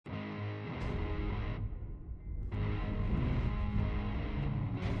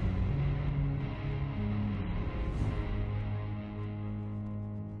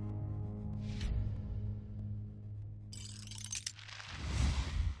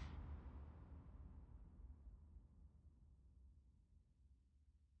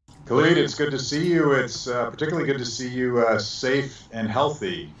Khalid, it's good to see you. It's particularly good to see you safe and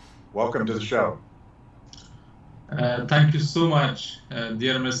healthy. Welcome to the show. Thank you so much,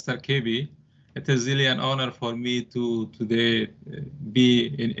 dear Mr. KB. It is really an honor for me to today be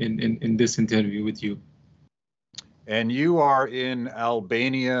in this interview with you. And you are in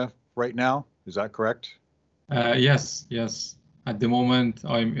Albania right now, is that correct? Yes. At the moment,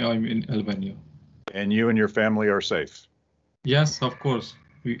 I'm in Albania. And you and your family are safe? Yes, of course.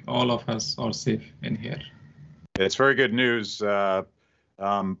 All of us are safe in here. It's very good news.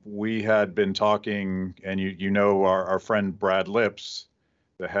 We had been talking, and you know our friend Brad Lips,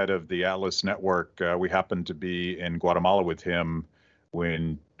 the head of the Atlas Network. We happened to be in Guatemala with him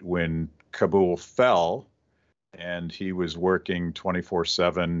when Kabul fell, and he was working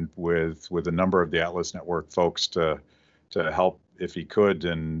 24/7 with a number of the Atlas Network folks to help if he could,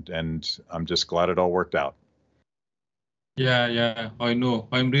 and I'm just glad it all worked out. Yeah, I know.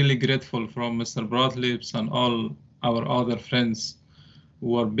 I'm really grateful from Mr. Brad Lips and all our other friends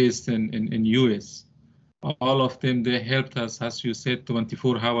who are based in US. All of them, they helped us, as you said,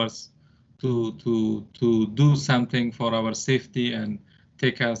 24 hours to do something for our safety and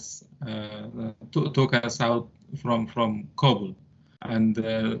take us out from Kabul.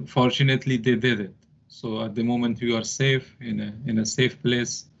 And fortunately, they did it. So at the moment, we are safe in a safe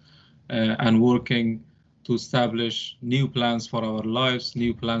place and working to establish new plans for our lives,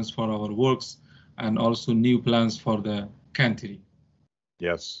 new plans for our works, and also new plans for the country.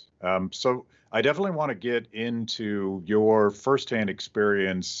 Yes. So I definitely want to get into your firsthand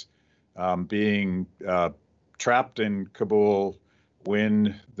experience being trapped in Kabul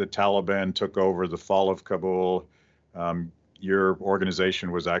when the Taliban took over, the fall of Kabul. Your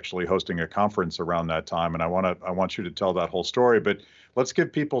organization was actually hosting a conference around that time, and I want you to tell that whole story. But let's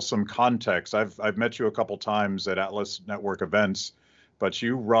give people some context. I've met you a couple times at Atlas Network events, but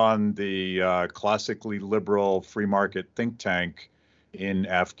you run the classically liberal free market think tank in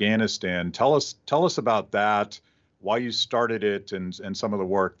Afghanistan. Tell us about that, why you started it, and some of the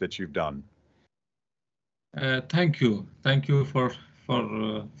work that you've done. Thank you for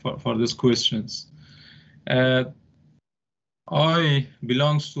these questions. I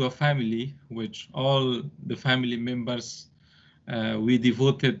belongs to a family which all the family members we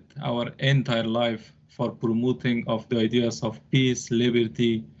devoted our entire life for promoting of the ideas of peace,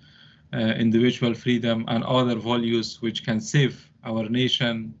 liberty, individual freedom, and other values which can save our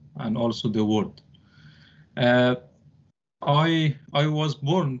nation and also the world. I was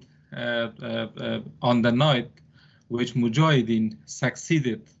born on the night which Mujahideen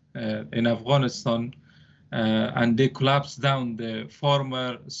succeeded in Afghanistan and they collapsed down the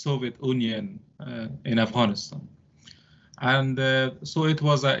former Soviet Union in Afghanistan. And so it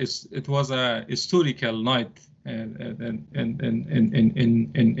was a historical night in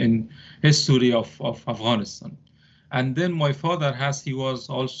history of Afghanistan. And then my father, he was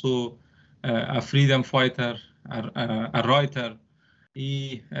also a freedom fighter, a writer.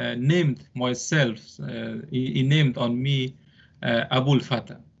 He named myself, he named on me Abul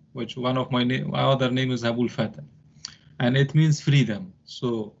Fatah, which one of my other name is Abul Fatah, and it means freedom.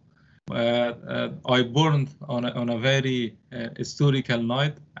 So I born on a very historical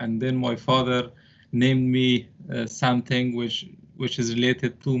night, and then my father named me something which is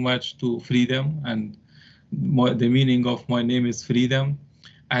related too much to freedom, and the meaning of my name is freedom.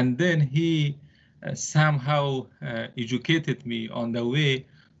 And then he somehow educated me on the way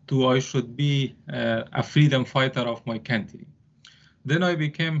to I should be a freedom fighter of my country. Then I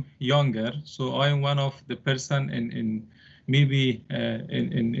became younger, so I'm one of the person in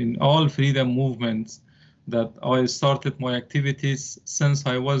all freedom movements that I started my activities since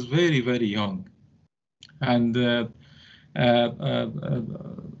I was very, very young. And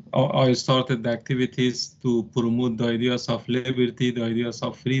I started the activities to promote the ideas of liberty, the ideas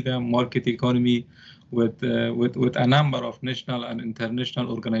of freedom, market economy with a number of national and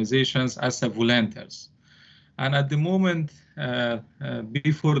international organizations as volunteers. And at the moment,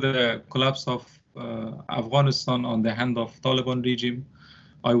 before the collapse of Afghanistan on the hand of Taliban regime,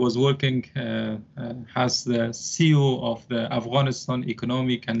 I was working as the CEO of the Afghanistan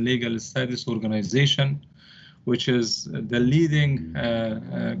Economic and Legal Studies Organization, which is the leading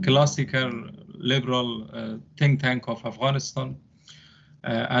classical liberal think tank of Afghanistan.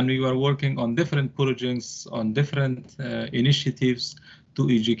 And we were working on different projects, on different initiatives to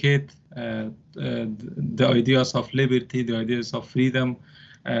educate the ideas of liberty, the ideas of freedom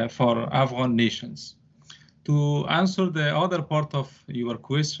for Afghan nations. To answer the other part of your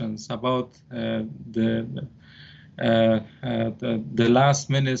questions about the last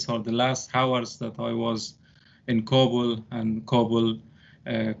minutes or the last hours that I was in Kabul, and Kabul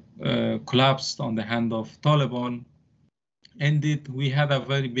collapsed on the hand of Taliban. Indeed, we had a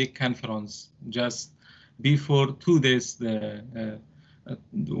very big conference just before 2 days that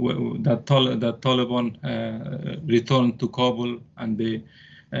Taliban returned to Kabul, and they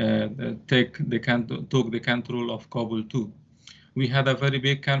took the control of Kabul too. We had a very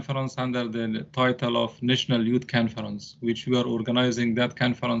big conference under the title of National Youth Conference, which we are organizing that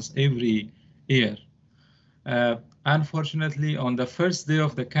conference every year. Unfortunately, on the first day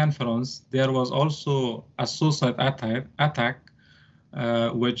of the conference, there was also a suicide attack,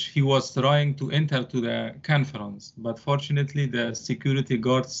 which he was trying to enter to the conference. But fortunately, the security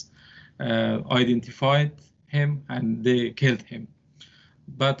guards identified him and they killed him.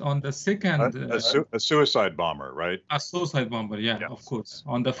 But on the second... a suicide bomber, right? A suicide bomber, yeah, of course.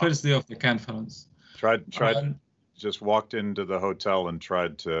 On the first day of the conference. Just walked into the hotel and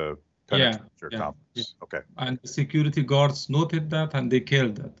tried to penetrate your conference. Yeah. Okay. And the security guards noted that and they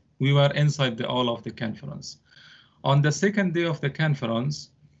killed that. We were inside the hall of the conference. On the second day of the conference,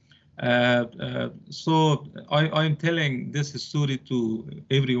 so I'm telling this story to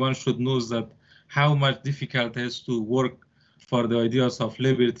everyone should know that how much difficult it is to work for the ideas of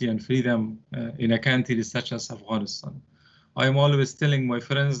liberty and freedom in a country such as Afghanistan. I'm always telling my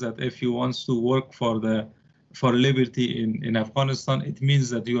friends that if you want to work for liberty in Afghanistan, it means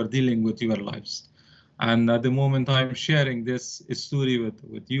that you are dealing with your lives. And at the moment I'm sharing this story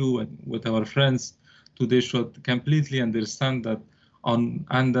with you and with our friends, they should completely understand that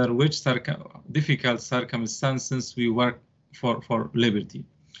under which difficult circumstances we work for liberty.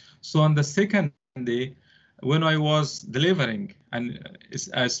 So on the second day, when I was delivering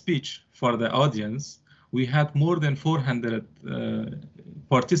a speech for the audience, we had more than 400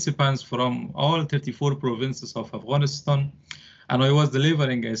 participants from all 34 provinces of Afghanistan, and I was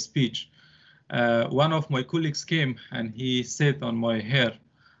delivering a speech. One of my colleagues came and he said on my hair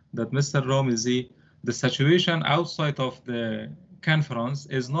that, Mr. Ramezy, the situation outside of the conference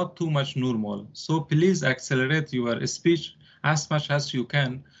is not too much normal. So please accelerate your speech as much as you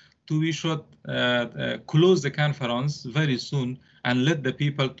can. We should close the conference very soon and let the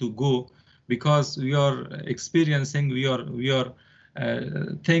people to go, because we are experiencing, we are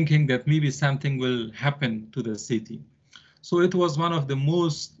thinking that maybe something will happen to the city. So it was one of the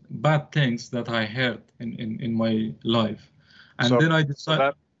most bad things that I heard in my life. And then I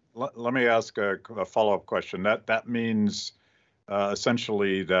decided... Let me ask a follow-up question. That means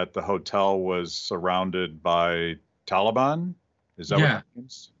essentially that the hotel was surrounded by Taliban? Is that what it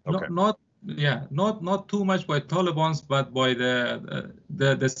means? Okay. Not too much by Taliban, but by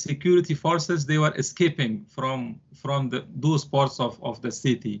the security forces. They were escaping from those parts of the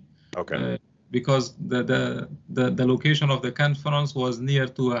city. Okay. Because the location of the conference was near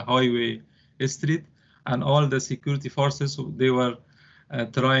to a highway street, and all the security forces, they were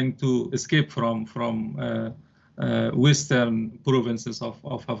trying to escape from western provinces of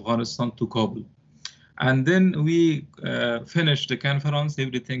Afghanistan to Kabul. And then we finished the conference,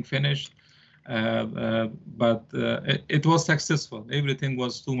 everything finished, but it was successful. Everything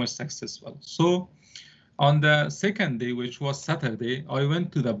was too much successful. So on the second day, which was Saturday, I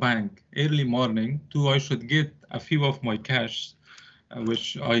went to the bank early morning I should get a few of my cash,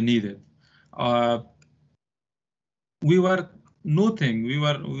 which I needed. We were noting, we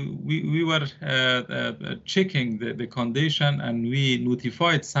were checking the condition, and we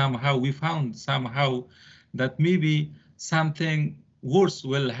notified somehow, we found somehow that maybe something worse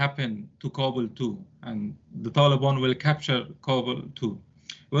will happen to Kabul too, and the Taliban will capture Kabul too.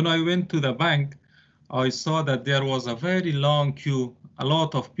 When I went to the bank, I saw that there was a very long queue, a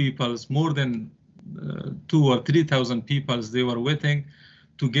lot of people, more than 2,000 or 3,000 people, they were waiting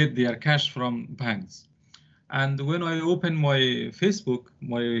to get their cash from banks. And when I opened my Facebook,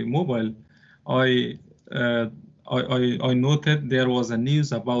 my mobile, I noted there was a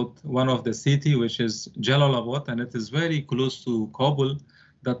news about one of the city, which is Jalalabad, and it is very close to Kabul.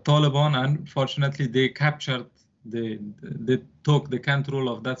 The Taliban, unfortunately, they captured, they took the control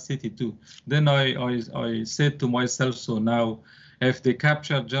of that city too. Then I said to myself, so now if they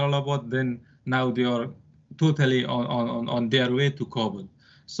capture Jalalabad, then now they are totally on their way to Kabul.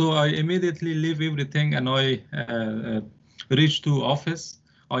 So I immediately leave everything and I reached to office.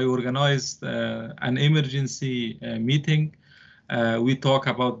 I organized an emergency meeting. We talk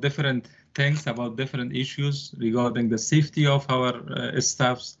about different things, about different issues regarding the safety of our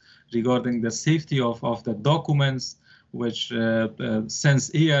staffs, regarding the safety of the documents, which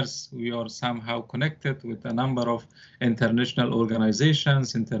since years we are somehow connected with a number of international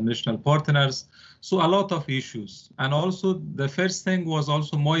organizations, international partners. So a lot of issues. And also the first thing was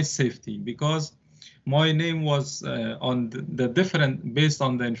also my safety, because my name was on the different, based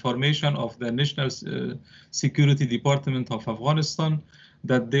on the information of the National Security Department of Afghanistan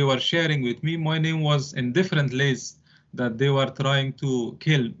that they were sharing with me. My name was in different lists that they were trying to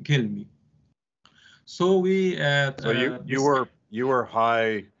kill me. So we. So you were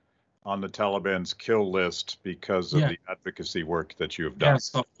high on the Taliban's kill list because of the advocacy work that you have done.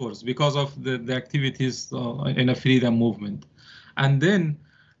 Yes, of course, because of the activities in a freedom movement. And then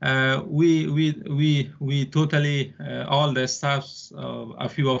we totally, all the staffs, a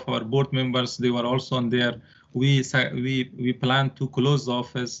few of our board members, they were also on there. We planned to close the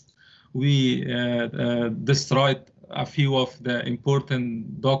office. We destroyed a few of the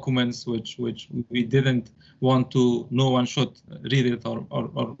important documents which we didn't want to, no one should read it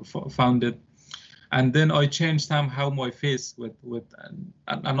or found it. And then I changed somehow my face with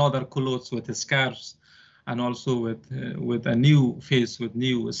another clothes, with scarves, and also with a new face, with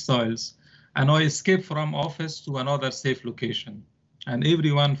new styles. And I escaped from office to another safe location. And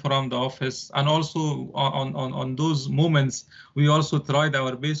everyone from the office, and also on those moments, we also tried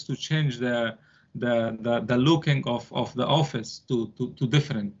our best to change the looking of the office to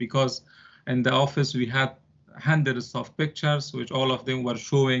different, because in the office we had hundreds of pictures, which all of them were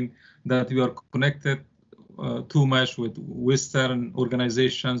showing that we are connected too much with Western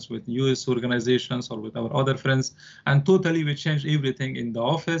organizations, with US organizations, or with our other friends, and totally we changed everything in the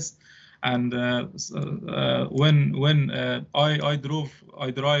office. And when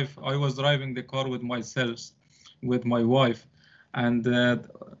I was driving the car with myself, with my wife, and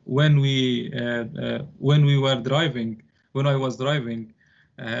when I was driving,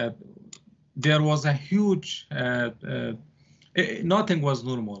 there was a huge, nothing was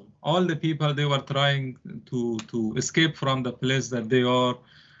normal. All the people, they were trying to escape from the place that they are.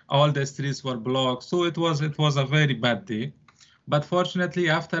 All the streets were blocked. So it was a very bad day. But fortunately,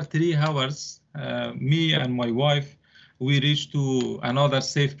 after 3 hours, me and my wife, we reached to another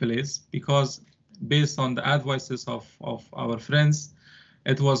safe place, because based on the advices of our friends,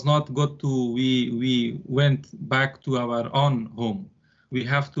 it was not good to, we went back to our own home. We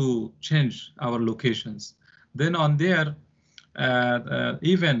have to change our locations. Then on there,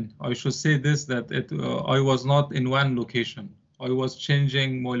 even I should say this, that I was not in one location. I was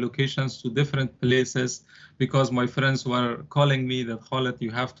changing my locations to different places, because my friends were calling me that, Khaled, you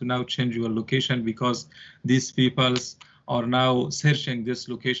have to now change your location because these people are now searching this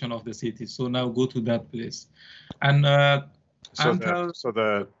location of the city. So now go to that place. And so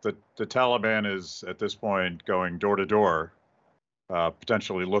the Taliban is at this point going door to door,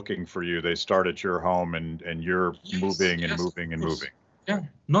 potentially looking for you. They start at your home, and you're moving and moving and moving. Yeah,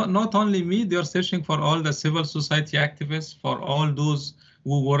 not only me, they are searching for all the civil society activists, for all those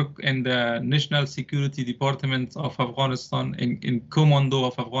who work in the National Security Department of Afghanistan, in Commando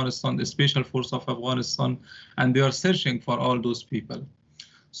of Afghanistan, the Special Force of Afghanistan, and they are searching for all those people.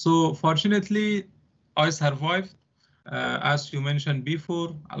 So fortunately, I survived. As you mentioned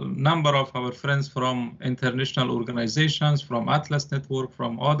before, a number of our friends from international organizations, from Atlas Network,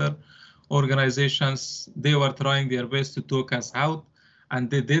 from other organizations, they were trying their best to talk us out,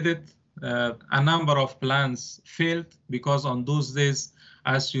 and they did it. A number of plans failed, because on those days,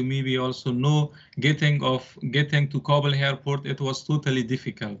 as you maybe also know, getting to Kabul airport, it was totally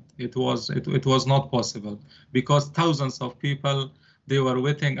difficult. It was not possible, because thousands of people, they were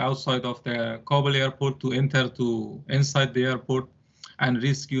waiting outside of the Kabul airport to enter inside the airport and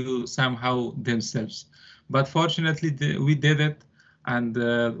rescue somehow themselves. But fortunately, we did it. And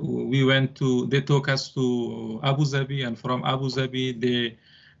they took us to Abu Dhabi, and from Abu Dhabi, they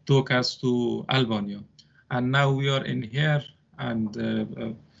took us to Albania. And now we are in here, and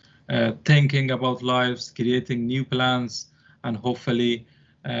thinking about lives, creating new plans, and hopefully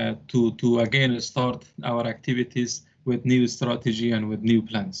to again start our activities with new strategy and with new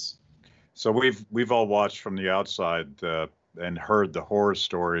plans. So we've all watched from the outside and heard the horror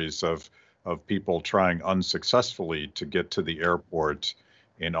stories of people trying unsuccessfully to get to the airport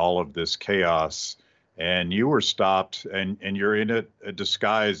in all of this chaos, and you were stopped, and you're in a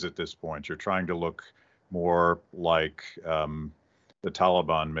disguise at this point. You're trying to look more like the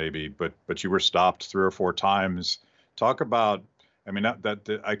Taliban maybe, but you were stopped 3 or 4 times. Talk about, I mean,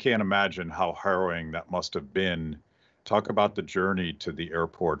 that I can't imagine how harrowing that must have been. Talk about the journey to the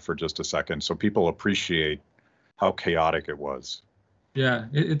airport for just a second, so people appreciate how chaotic it was. Yeah,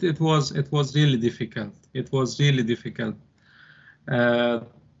 it was really difficult. It was really difficult.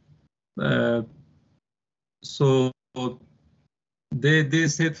 So they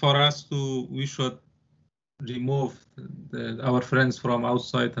said for us we should remove our friends from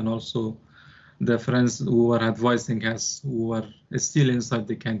outside, and also the friends who were advising us, who were still inside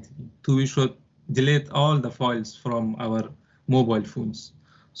the canteen. We should delete all the files from our mobile phones.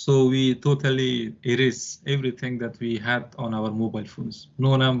 So we totally erase everything that we had on our mobile phones.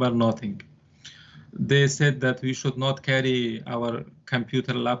 No number, nothing. They said that we should not carry our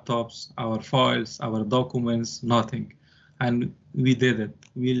computer laptops, our files, our documents, nothing. And we did it.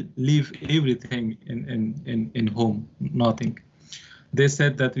 We leave everything in home, nothing. They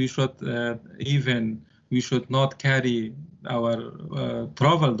said that we should we should not carry our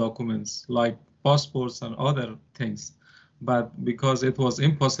travel documents like passports and other things. But because it was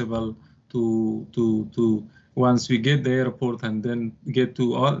impossible to once we get the airport and then get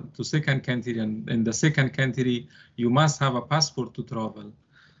to second country, and in the second country you must have a passport to travel.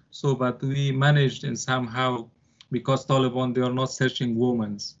 So, but we managed in somehow, because Taliban, they are not searching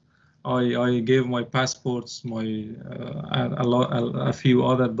women. I gave my passports, my a few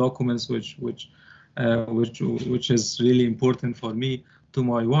other documents which is really important for me, to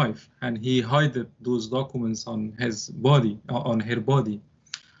my wife, and he hid those documents on his body, on her body.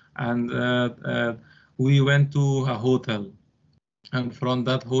 And we went to a hotel, and from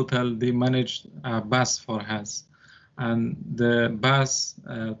that hotel they managed a bus for us, and the bus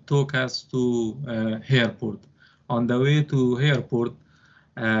took us to airport. On the way to airport,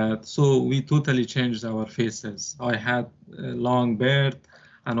 so we totally changed our faces. I had a long beard,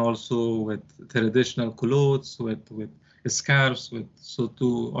 and also with traditional clothes, with scarves,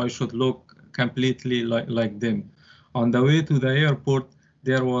 I should look completely like them. On the way to the airport,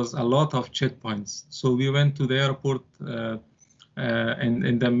 there was a lot of checkpoints. So we went to the airport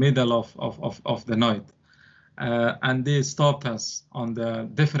in the middle of the night, and they stopped us on the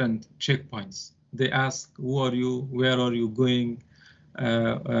different checkpoints. They asked, "Who are you? Where are you going?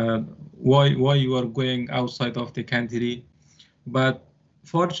 Why you are going outside of the country?" But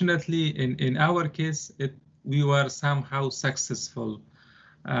fortunately, in our case, we were somehow successful,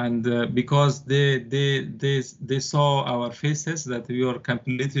 and because they saw our faces that we were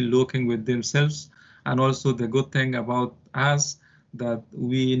completely looking with themselves, and also the good thing about us that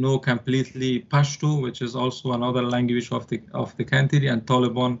we know completely Pashto, which is also another language of the country, and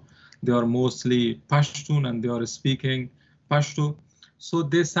Taliban, they are mostly Pashtun and they are speaking Pashto. So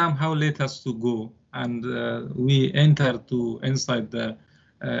they somehow let us to go, and we entered inside the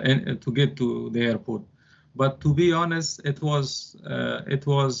to get to the airport. But to be honest, it was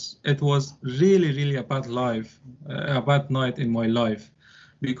really a bad a bad night in my life,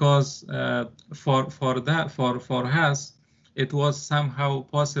 because for us it was somehow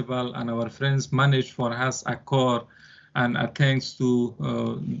possible, and our friends managed for us a car, and thanks to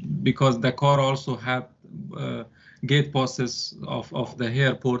because the car also had gate passes of the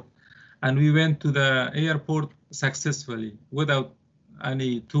airport, and we went to the airport successfully without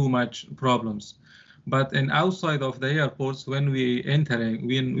any too much problems. But outside of the airports, when we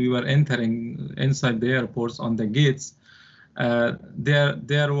were entering inside the airports on the gates,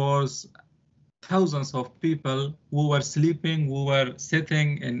 there was thousands of people who were sleeping, who were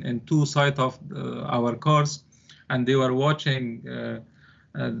sitting in two sides of our cars, and they were watching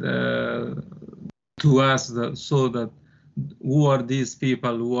to us, so that who are these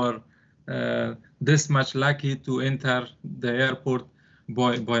people who are this much lucky to enter the airport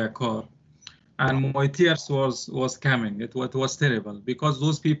by a car. And my tears was coming. It was terrible, because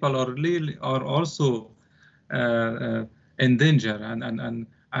those people are also in danger,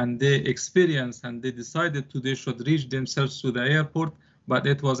 and they experienced, and they decided they should reach themselves to the airport, but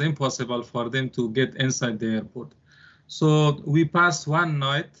it was impossible for them to get inside the airport. So we passed one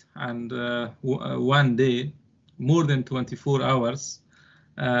night and one day, more than 24 hours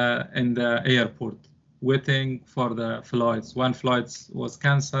in the airport, waiting for the flights. One flight was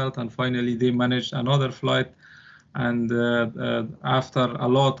cancelled, and finally they managed another flight. And after a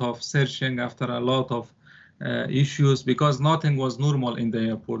lot of searching, after a lot of issues, because nothing was normal in the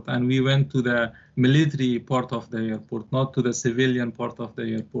airport, and we went to the military part of the airport, not to the civilian part of the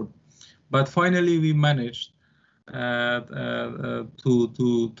airport. But finally we managed to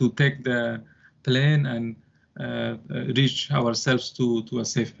take the plane and reach ourselves to a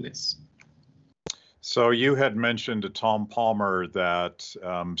safe place. So you had mentioned to Tom Palmer that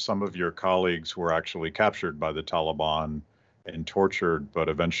some of your colleagues were actually captured by the Taliban and tortured, but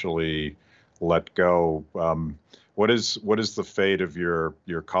eventually let go. What is the fate of your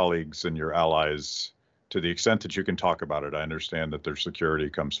colleagues and your allies, to the extent that you can talk about it? I understand that their security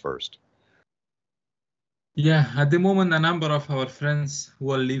comes first. Yeah, at the moment, a number of our friends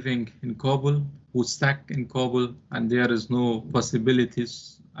who are living in Kabul, who stuck in Kabul, and there is no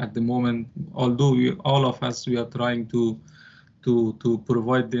possibilities at the moment. Although all of us, we are trying to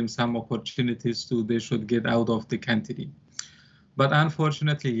provide them some opportunities they should get out of the country. But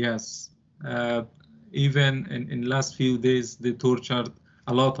unfortunately, yes, Even in last few days, they tortured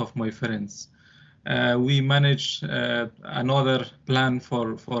a lot of my friends. We managed another plan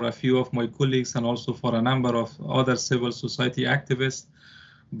for a few of my colleagues and also for a number of other civil society activists.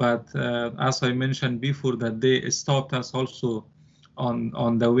 But as I mentioned before, that they stopped us also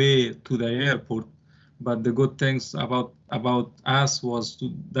on the way to the airport. But the good things about us was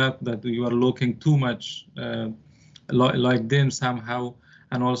that we were looking too much like them somehow,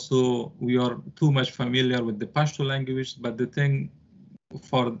 and also we are too much familiar with the Pashto language. But the thing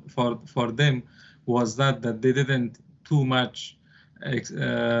for them was that they didn't too much.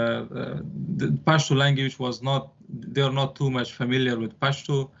 The Pashto language was not. They are not too much familiar with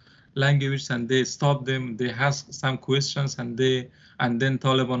Pashto language, and they stopped them. They asked some questions, and then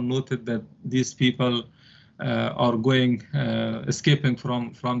Taliban noted that these people are going escaping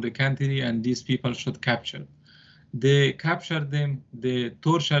from the country, and these people should capture. They captured them. They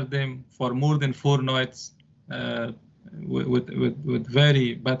tortured them for more than 4 nights with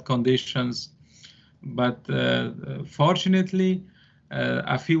very bad conditions. But fortunately,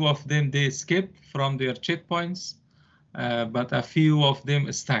 a few of them they escaped from their checkpoints, but a few of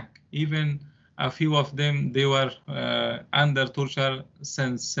them stuck. Even a few of them they were under torture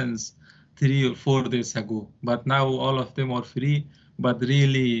since 3 or 4 days ago. But now all of them are free, but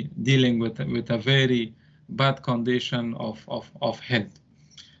really dealing with a very bad condition of health.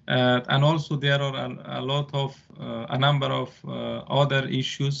 And also there are a number of other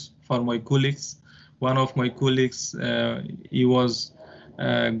issues for my colleagues. One of my colleagues, he was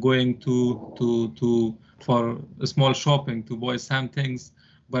going for a small shopping to buy some things,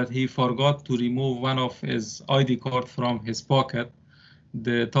 but he forgot to remove one of his ID card from his pocket.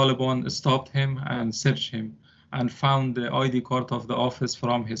 The Taliban stopped him and searched him and found the ID card of the office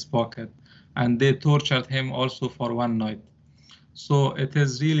from his pocket, and they tortured him also for 1 night. So it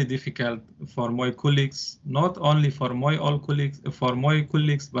is really difficult for my colleagues, not only for my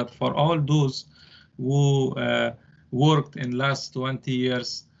colleagues, but for all those who worked in last 20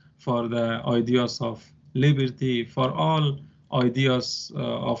 years for the ideas of liberty, for all ideas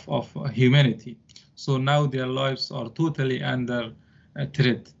of humanity. So now their lives are totally under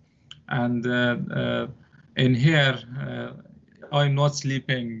threat. And in here, I'm not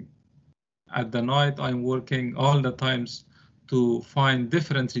sleeping at the night. I'm working all the times to find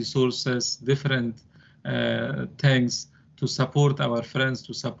different resources, different things to support our friends,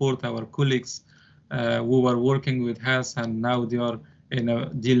 to support our colleagues who were working with us, and now they are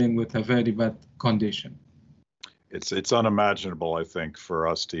dealing with a very bad condition. It's unimaginable, I think, for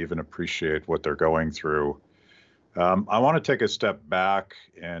us to even appreciate what they're going through. I want to take a step back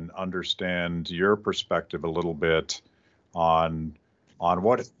and understand your perspective a little bit on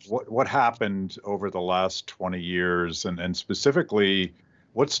what happened over the last 20 years, and specifically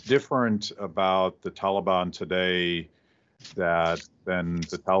what's different about the Taliban today than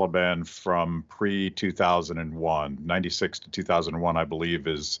the Taliban from pre-2001. 96 to 2001, I believe,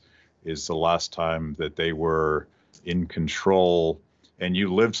 is the last time that they were in control, and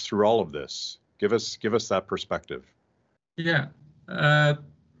you lived through all of this. Give us that perspective. Yeah,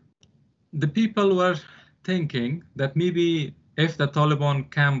 the people were thinking that maybe if the Taliban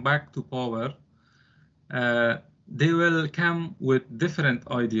come back to power, they will come with different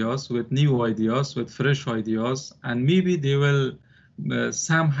ideas, with new ideas, with fresh ideas, and maybe they will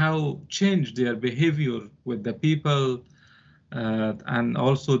somehow change their behavior with the people, and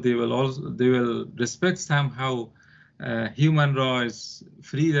also they will respect somehow human rights,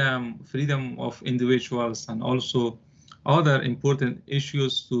 freedom of individuals, and also other important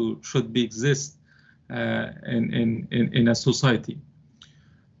issues should exist in a society.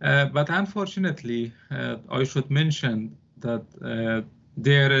 But unfortunately, I should mention that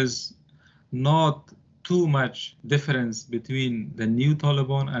there is not too much difference between the new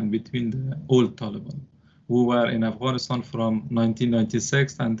Taliban and between the old Taliban, who were in Afghanistan from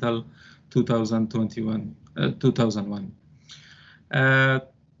 1996 until 2001.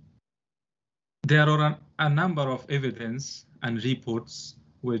 There are a number of evidence and reports,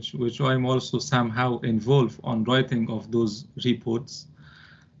 which I'm also somehow involved on writing of those reports,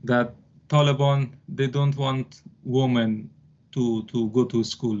 that Taliban, they don't want women to go to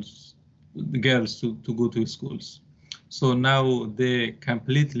schools, girls to go to schools. So now they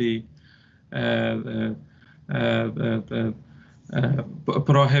completely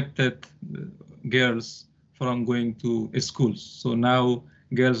prohibited girls from going to schools. So now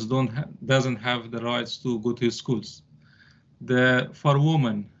girls doesn't have the rights to go to schools. For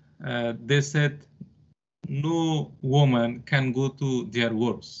women, they said no woman can go to their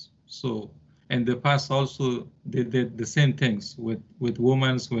works. So in the past also they did the same things with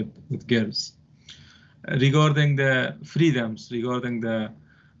women, with girls. Regarding the freedoms, regarding the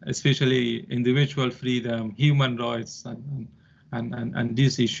especially individual freedom, human rights, and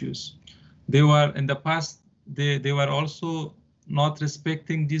these issues, they were in the past. They were also not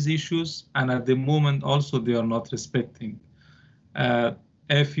respecting these issues, and at the moment also they are not respecting.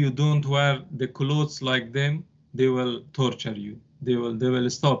 If you don't wear the clothes like them, they will torture you. They will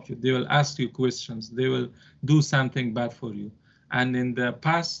stop you. They will ask you questions. They will do something bad for you. And in the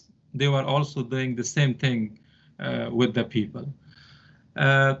past, they were also doing the same thing with the people.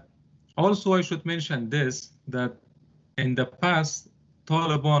 Also, I should mention this, that in the past,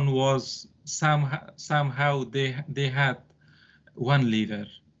 Taliban was somehow they had one leader,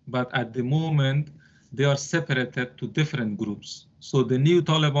 but at the moment they are separated to different groups. So the new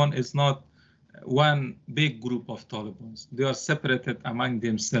Taliban is not one big group of Talibans. They are separated among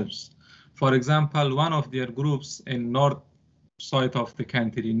themselves. For example, one of their groups in north side of the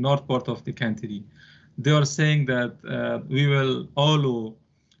country, north part of the country, they are saying that we will allow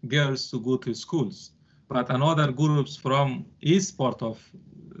girls to go to schools. But another groups from east part of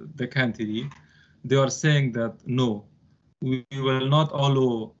the country, they are saying that no, we will not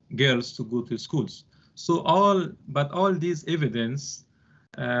allow girls to go to schools. So all these evidence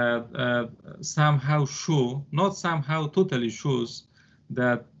somehow show, not somehow totally shows,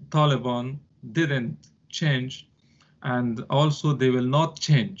 that Taliban didn't change, and also they will not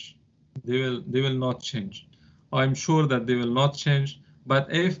change. They will not change. I'm sure that they will not change. But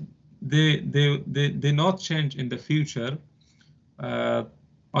if they not change in the future,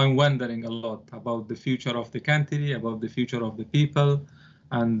 I'm wondering a lot about the future of the country, about the future of the people,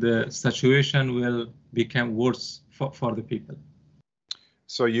 and the situation will become worse for the people.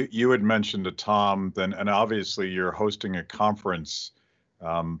 So you had mentioned to Tom, then, and obviously you're hosting a conference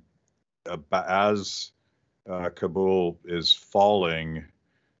as Kabul is falling.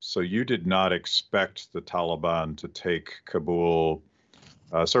 So you did not expect the Taliban to take Kabul,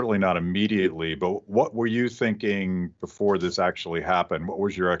 certainly not immediately, but what were you thinking before this actually happened? What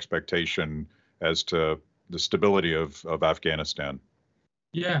was your expectation as to the stability of Afghanistan?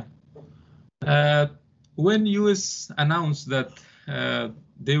 Yeah. When US announced that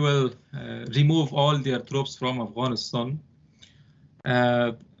they will remove all their troops from Afghanistan,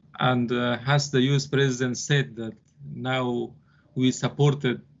 and as the US president said that now we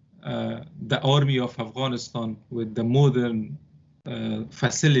supported the army of Afghanistan with the modern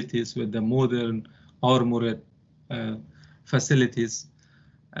facilities, with the modern armored facilities.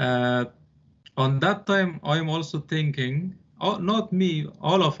 On that time, I'm also thinking, not me,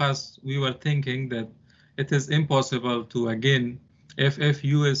 all of us, we were thinking that it is impossible to, again, if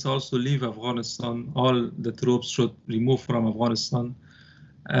US also leave Afghanistan, all the troops should remove from Afghanistan.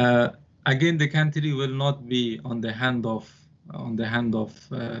 Again, the country will not be on the hand of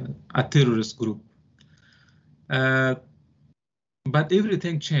a terrorist group. But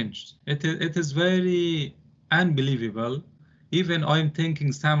everything changed. It is very unbelievable. Even I'm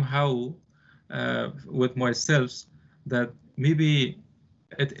thinking somehow with myself that maybe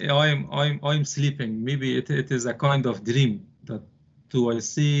I'm sleeping. Maybe it is a kind of dream that I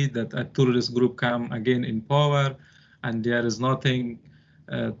see that a terrorist group come again in power, and there is nothing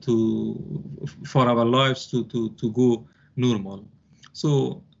for our lives to go normal.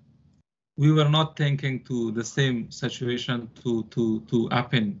 So we were not thinking to the same situation to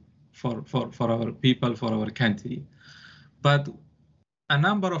happen for our people, for our country. But a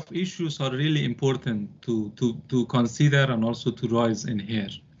number of issues are really important to consider and also to rise in here.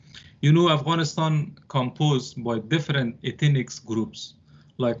 You know, Afghanistan composed by different ethnic groups,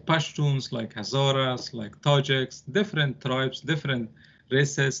 like Pashtuns, like Hazaras, like Tajiks, different tribes, different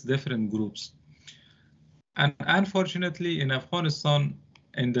races, different groups. And unfortunately, in Afghanistan,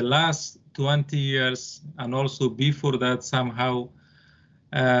 in the last 20 years, and also before that, somehow,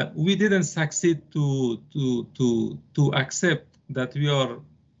 we didn't succeed to accept that we are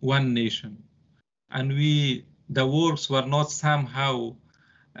one nation, and the works were not somehow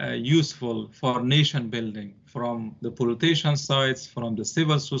useful for nation building, from the politician sides, from the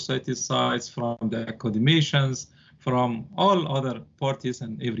civil society sides, from the academicians, from all other parties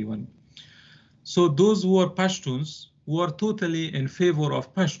and everyone. So those who were Pashtuns were totally in favor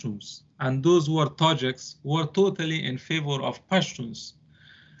of Pashtuns, and those who were Tajiks were totally in favor of Pashtuns.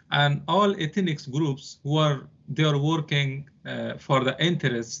 And all ethnic groups they are working for the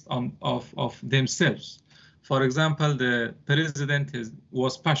interests of themselves. For example, the president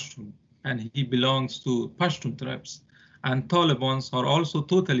was Pashtun, and he belongs to Pashtun tribes. And Talibans are also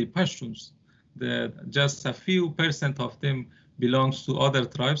totally Pashtuns. Just a few % of them belongs to other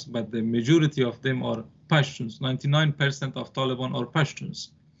tribes, but the majority of them are Pashtuns. 99% of Taliban are Pashtuns.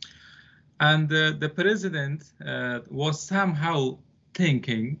 And the president was somehow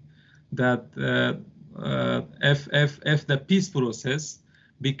thinking that if the peace process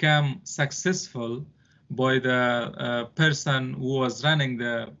became successful by the person who was running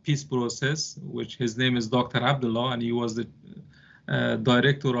the peace process, which his name is Dr. Abdullah, and he was the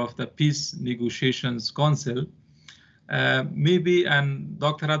director of the Peace Negotiations Council. Maybe, and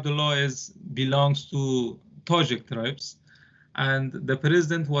Dr. Abdullah belongs to Tajik tribes, and the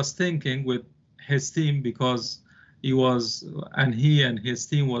president was thinking with his team, because he and his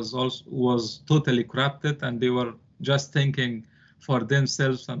team was totally corrupted, and they were just thinking for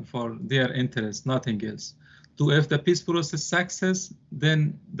themselves and for their interests, nothing else. If the peace process success,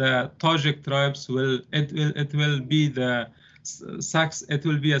 then the Tajik tribes it will be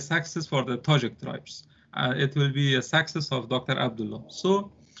a success for the Tajik tribes. It will be a success of Dr. Abdullah.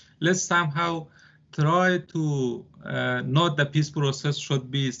 So let's somehow try to note the peace process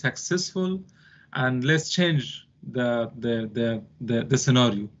should be successful, and let's change the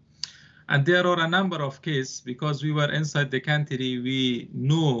scenario. And there are a number of cases, because we were inside the country, we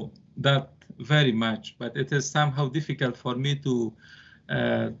know that very much, but it is somehow difficult for me to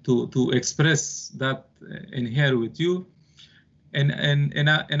express that in here with you. In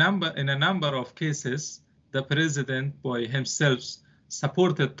a number of cases, the president by himself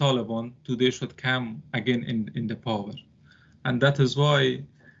supported Taliban they should come again in the power, and that is why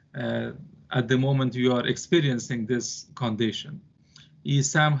at the moment we are experiencing this condition. He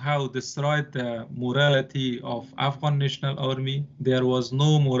somehow destroyed the morality of Afghan National Army. There was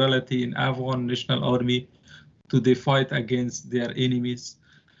no morality in Afghan National Army to fight against their enemies.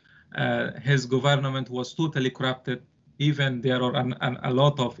 His government was totally corrupted. Even there are a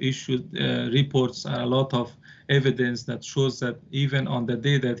lot of issues, reports, a lot of evidence that shows that even on the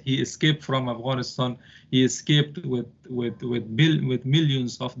day that he escaped from Afghanistan, he escaped with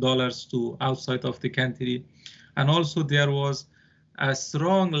millions of dollars to outside of the country. And also there was a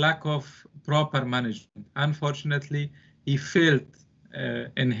strong lack of proper management. Unfortunately, he failed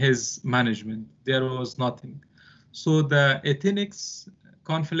in his management. There was nothing. So the ethnic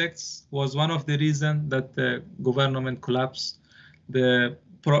conflicts was one of the reasons that the government collapsed. The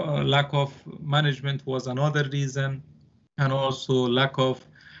lack of management was another reason, and also lack of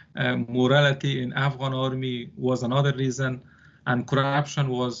morality in Afghan army was another reason, and corruption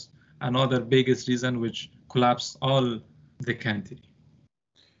was another biggest reason which collapsed all the country.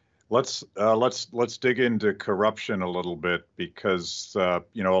 Let's dig into corruption a little bit, because a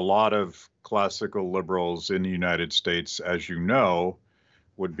lot of classical liberals in the United States, as you know,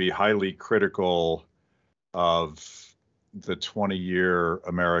 would be highly critical of the 20-year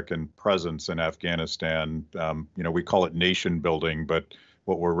American presence in Afghanistan. We call it nation building, but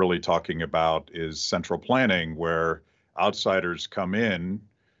what we're really talking about is central planning, where outsiders come in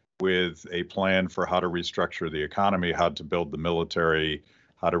with a plan for how to restructure the economy, how to build the military,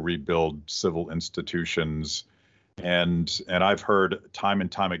 how to rebuild civil institutions. And I've heard time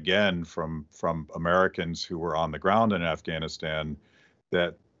and time again from Americans who were on the ground in Afghanistan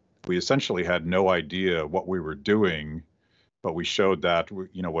that we essentially had no idea what we were doing, but we showed that,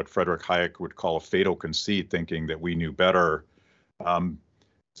 what Frederick Hayek would call a fatal conceit, thinking that we knew better.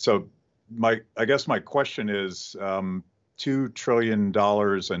 So I guess my question is, $2 trillion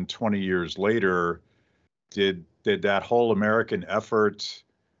and 20 years later, did that whole American effort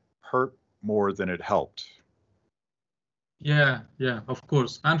hurt more than it helped? Yeah, of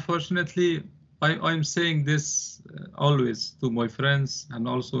course. Unfortunately, I'm saying this always to my friends, and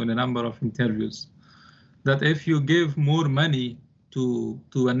also in a number of interviews, that if you give more money to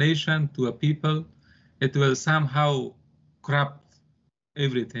a nation, to a people, it will somehow corrupt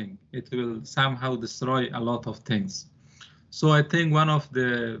everything. It will somehow destroy a lot of things. So I think one of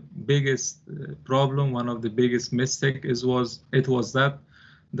the biggest problem, one of the biggest mistake was that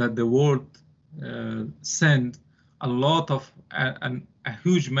the world sent a lot of a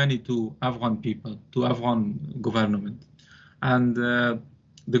huge money to Afghan people, to Afghan government, and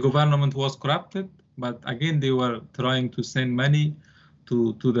the government was corrupted. But again, they were trying to send money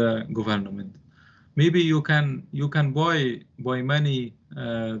to the government. Maybe you can buy money.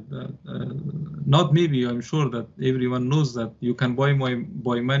 Not maybe. I'm sure that everyone knows that you can buy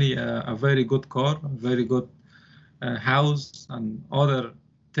money a very good car, a very good house, and other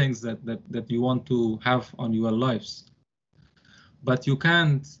things that you want to have on your lives. But you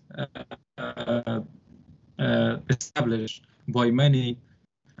can't establish by money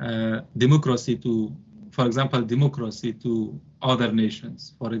democracy to, for example, democracy to other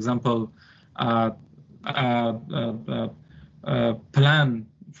nations. For example, plan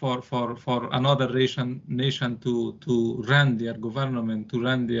for another nation to run their government, to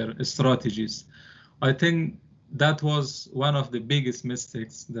run their strategies. I think that was one of the biggest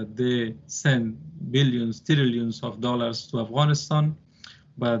mistakes, that they sent billions, trillions of dollars to Afghanistan,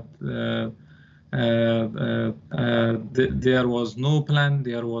 but there was no plan,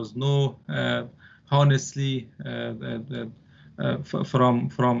 there was no honestly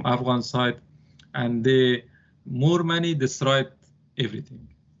from Afghan side, and more money destroyed everything.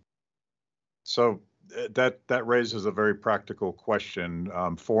 So that raises a very practical question.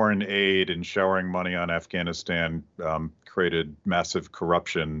 Foreign aid and showering money on Afghanistan created massive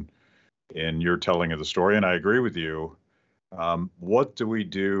corruption in your telling of the story, and I agree with you. What do we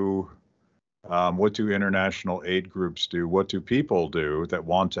do? What do international aid groups do? What do people do that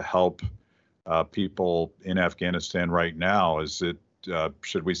want to help people in Afghanistan right now? Is it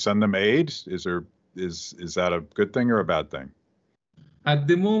should we send them aid? Is that a good thing or a bad thing? At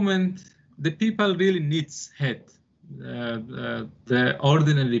the moment, the people really needs help, the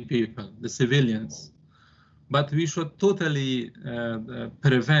ordinary people, the civilians. But we should totally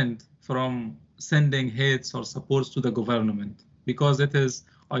prevent from sending aids or supports to the government, because it is,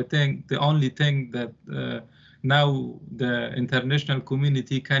 I think, the only thing that now the international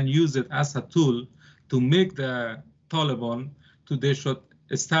community can use it as a tool to make the Taliban they should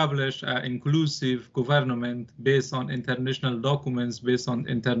establish an inclusive government based on international documents, based on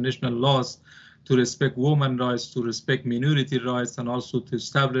international laws, to respect women's rights, to respect minority rights, and also to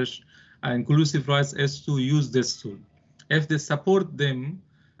establish inclusive rights, is to use this tool. If they support them,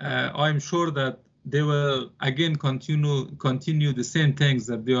 I'm sure that they will again continue the same things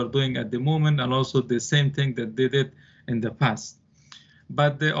that they are doing at the moment, and also the same thing that they did in the past.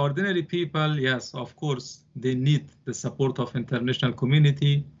 But the ordinary people, yes, of course, they need the support of international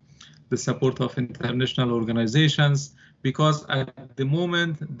community, the support of international organizations, because at the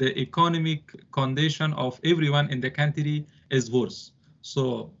moment, the economic condition of everyone in the country is worse.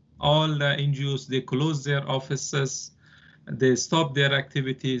 So all the NGOs, they close their offices, they stop their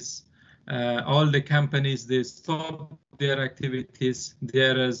activities. All the companies, they stop their activities.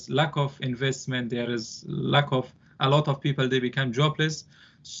 There is lack of investment. There is lack of a lot of people, they become jobless.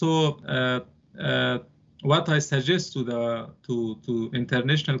 So what I suggest to the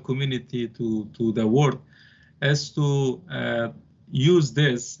international community, to the world, is to use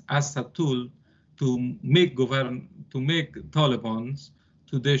this as a tool to make Taliban,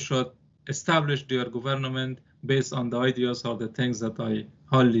 they should establish their government based on the ideas or the things that I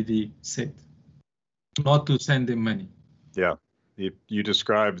already said, not to send them money. Yeah, you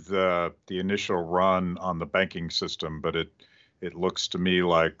described the initial run on the banking system, but it looks to me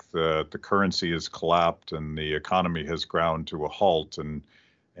like the currency has collapsed and the economy has ground to a halt, and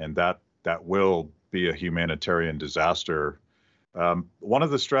that will be a humanitarian disaster. One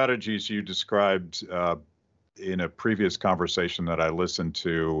of the strategies you described in a previous conversation that I listened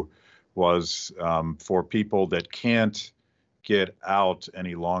to was for people that can't get out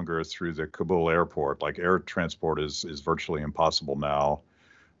any longer through the Kabul airport, like air transport is virtually impossible now.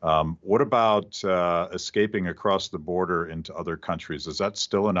 What about escaping across the border into other countries? Is that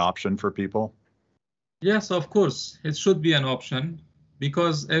still an option for people? Yes, of course, it should be an option,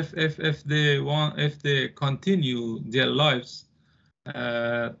 because if they continue their lives in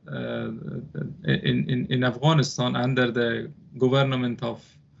Afghanistan under the government of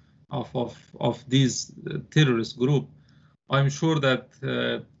these terrorist group, I'm sure that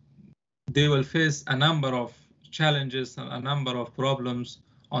they will face a number of challenges and a number of problems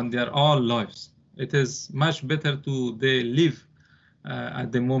on their own lives. It is much better they live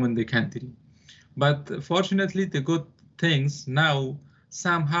at the moment the country. But fortunately, the good things now,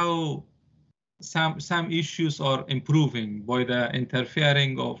 somehow some issues are improving by the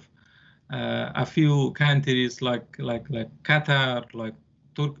interfering of a few countries like Qatar, like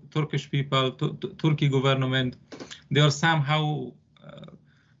Turkish people, Turkey government. They are somehow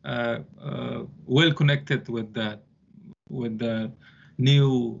well connected with the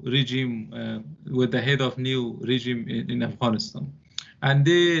new regime, with the head of new regime in Afghanistan, and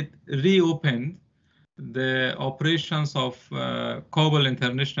they reopened the operations of Kabul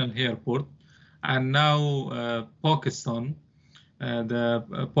International Airport, and now Pakistan, the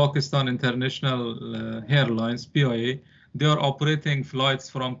Pakistan International Airlines (PIA), they are operating flights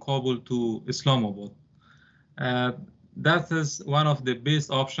from Kabul to Islamabad. That is one of the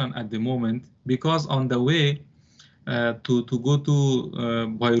best options at the moment, because on the way to go to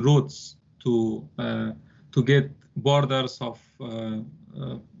by roads to get borders of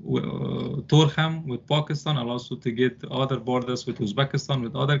Torkham with Pakistan, and also to get other borders with Uzbekistan,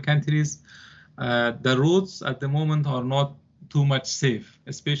 with other countries, the roads at the moment are not too much safe,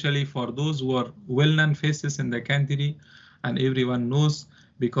 especially for those who are well-known faces in the country and everyone knows,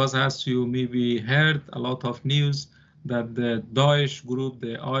 because as you maybe heard a lot of news that the Daesh group,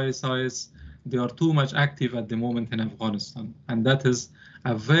 the ISIS, they are too much active at the moment in Afghanistan. And that is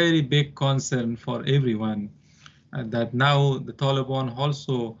a very big concern for everyone, that now the Taliban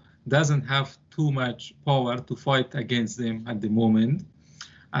also doesn't have too much power to fight against them at the moment.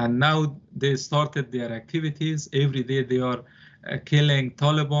 And now they started their activities. Every day they are killing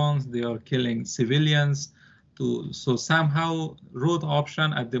Taliban, they are killing civilians. So somehow road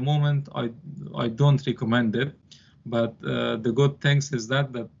option at the moment, I don't recommend it. But the good things is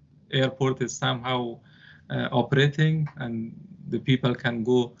that the airport is somehow operating and the people can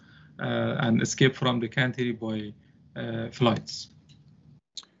go and escape from the country by flights.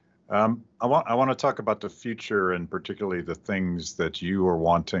 I want to talk about the future and particularly the things that you are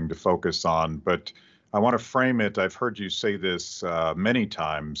wanting to focus on, but I want to frame it. I've heard you say this many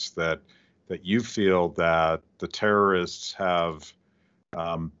times that you feel that the terrorists have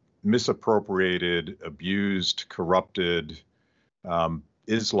misappropriated, abused, corrupted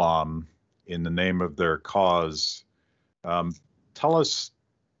Islam in the name of their cause. Tell us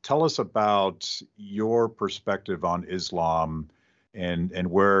about your perspective on Islam and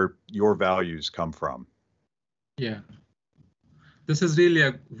where your values come from. Yeah, this is really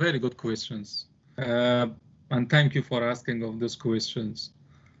a very good questions. And thank you for asking of these questions.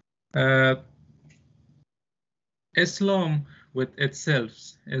 Islam with itself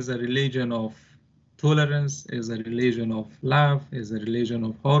is a religion of tolerance, is a religion of love, is a religion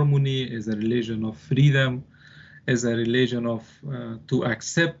of harmony, is a religion of freedom, is a religion of to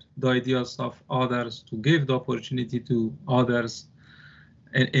accept the ideas of others, to give the opportunity to others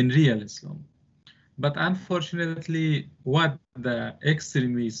in real Islam. But unfortunately, what the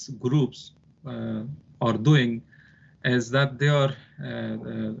extremist groups are doing is that they are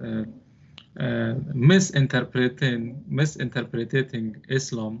misinterpreting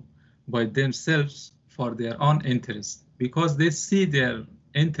Islam by themselves for their own interest, because they see their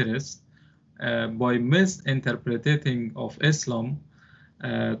interest by misinterpreting of Islam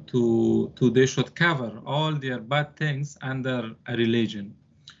they should cover all their bad things under a religion.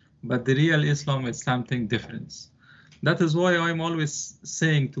 But the real Islam is something different. That is why I'm always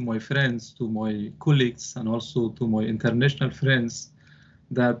saying to my friends, to my colleagues, and also to my international friends,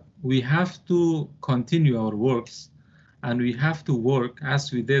 that we have to continue our works and we have to work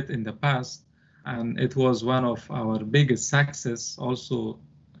as we did in the past. And it was one of our biggest success also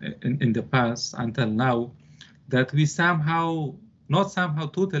in the past until now, that we not somehow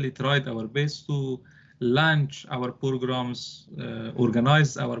totally tried our best to launch our programs,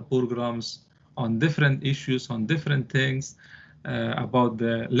 organize our programs on different issues, on different things about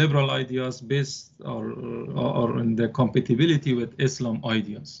the liberal ideas based or in the compatibility with Islam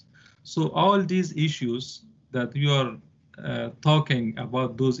ideas. So all these issues that you are talking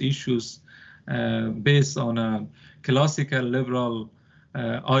about, those issues based on a classical liberal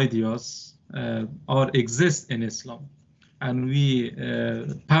ideas exist in Islam. And we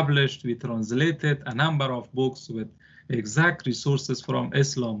we translated a number of books with exact resources from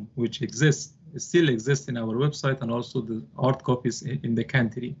Islam, which still exist in our website and also the hard copies in the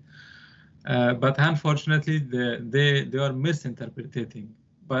country. But unfortunately, they are misinterpreting.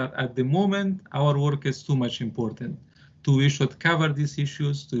 But at the moment, our work is too much important. We should cover these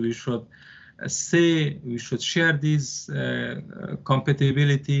issues, we should we should share these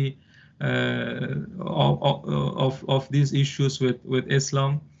compatibility of these issues with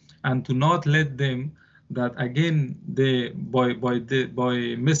Islam, and to not let them that again by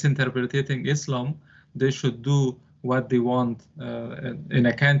misinterpreting Islam, they should do what they want in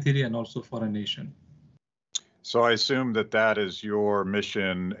a country and also for a nation. So I assume that is your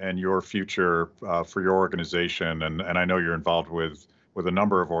mission and your future for your organization, and I know you're involved with a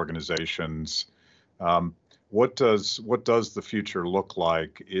number of organizations. What does the future look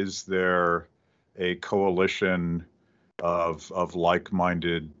like? Is there a coalition of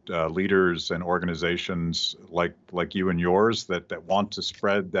like-minded leaders and organizations like you and yours that want to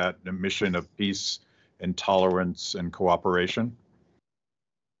spread that mission of peace and tolerance and cooperation?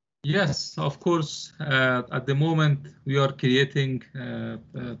 Yes, of course. At the moment, we are creating a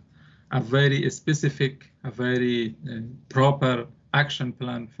very specific, a very proper action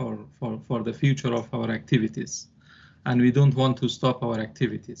plan for the future of our activities. And we don't want to stop our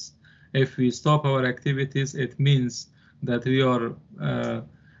activities. If we stop our activities, it means that we are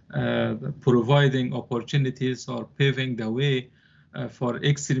providing opportunities or paving the way for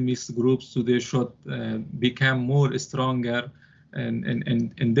extremist groups so they should become more stronger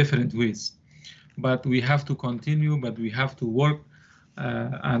in different ways. but we have to continue, but we have to work.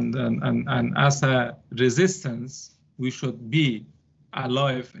 And as a resistance, we should be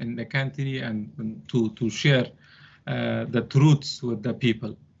alive in the country and to share the truths with the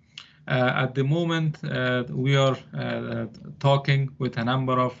people. At the moment, we are talking with a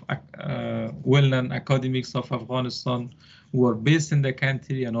number of well-known academics of Afghanistan who are based in the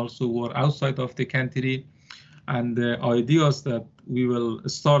country and also who are outside of the country. And the ideas that we will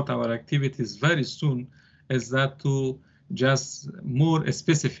start our activities very soon is that to just more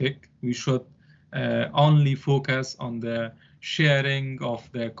specific, we should only focus on the sharing of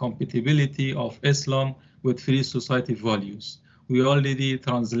the compatibility of Islam with free society values. We already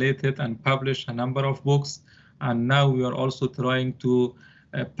translated and published a number of books, and now we are also trying to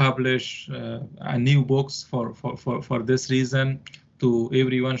publish a new books for this reason, to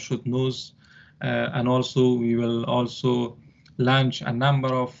everyone should know. And also we will also launch a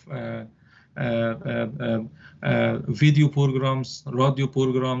number of video programs, radio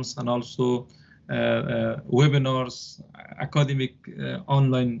programs, and also webinars, academic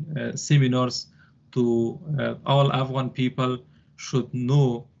online seminars to all Afghan people should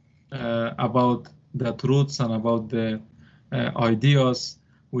know about the truths and about the ideas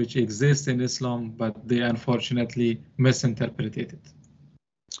which exist in Islam, but they unfortunately misinterpreted it.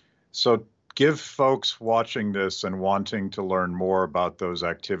 So give folks watching this and wanting to learn more about those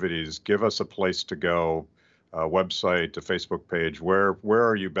activities, give us a place to go, a website, a Facebook page. Where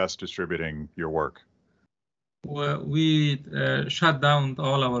are you best distributing your work? Well, we shut down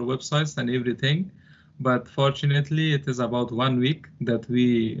all our websites and everything, but fortunately it is about 1 week that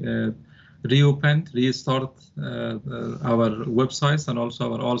we restart our websites and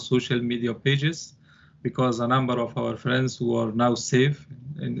also our all social media pages, because a number of our friends who are now safe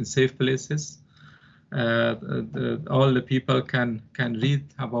in safe places, all the people can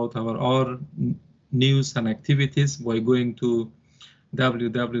read about our news and activities by going to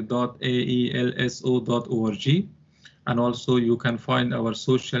www.aelso.org, and also you can find our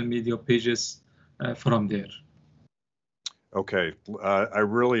social media pages from there. Okay, I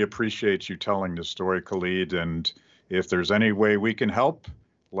really appreciate you telling the story, Khalid, and if there's any way we can help,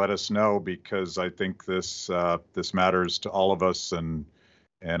 let us know, because I think this matters to all of us, and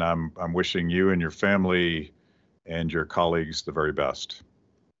I'm wishing you and your family and your colleagues the very best.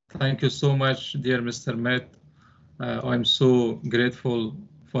 Thank you so much, dear Mr. Matt. I'm so grateful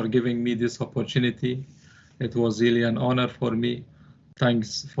for giving me this opportunity. It was really an honor for me.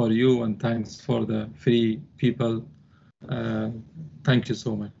 Thanks for you and thanks for the free people. Thank you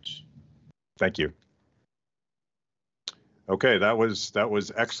so much. Thank you. Okay, that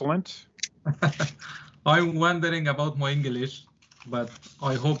was excellent. I'm wondering about my English, but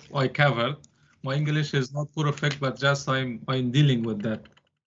I hope I covered. My English is not perfect, but just I'm dealing with that.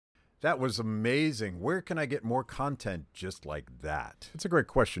 That was amazing. Where can I get more content just like that? It's a great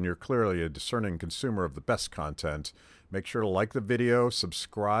question. You're clearly a discerning consumer of the best content. Make sure to like the video,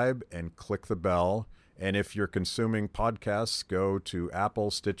 subscribe, and click the bell. And if you're consuming podcasts, go to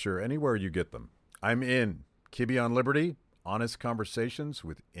Apple, Stitcher, anywhere you get them. I'm in. Kibbe on Liberty, honest conversations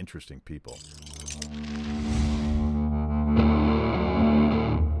with interesting people.